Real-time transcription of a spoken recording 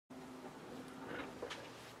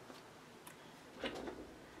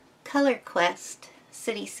Color Quest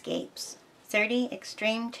Cityscapes, 30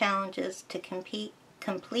 Extreme Challenges to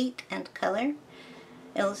Complete and Color,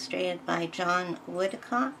 illustrated by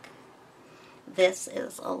Woodcock. This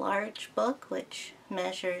is a large book which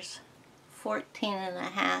measures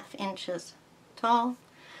 14.5 inches tall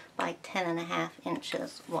by 10.5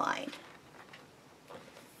 inches wide.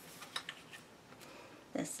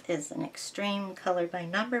 This is an extreme color by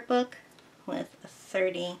number book with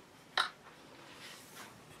 30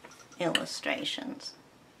 illustrations.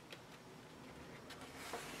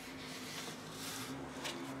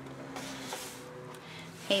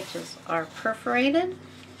 Pages are perforated.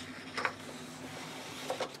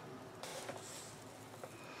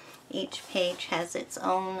 Each page has its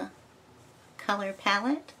own color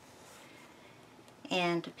palette,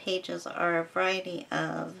 and pages are a variety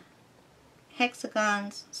of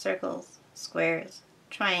hexagons, circles, squares,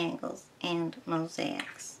 triangles, and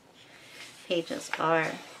mosaics. Pages are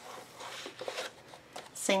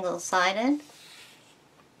single-sided,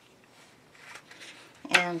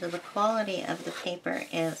 and the quality of the paper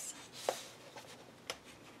is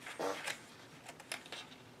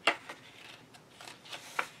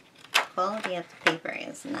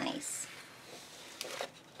nice.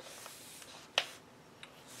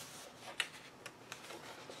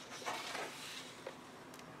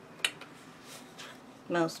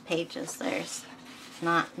 Most pages there's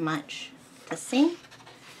not much to see,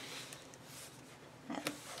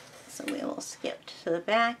 so we will skip to the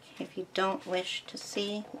back. If you don't wish to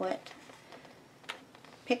see what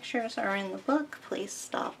pictures are in the book, please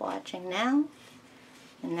stop watching now.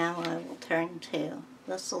 And now I will turn to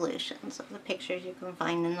the solutions of the pictures you can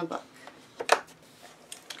find in the book.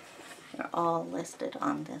 They're all listed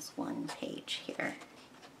on this one page here.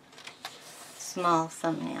 Small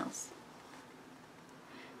thumbnails,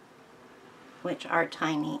 which are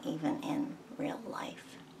tiny even in real life.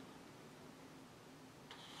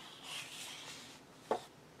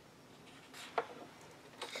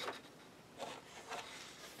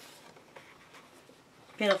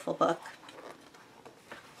 Beautiful book.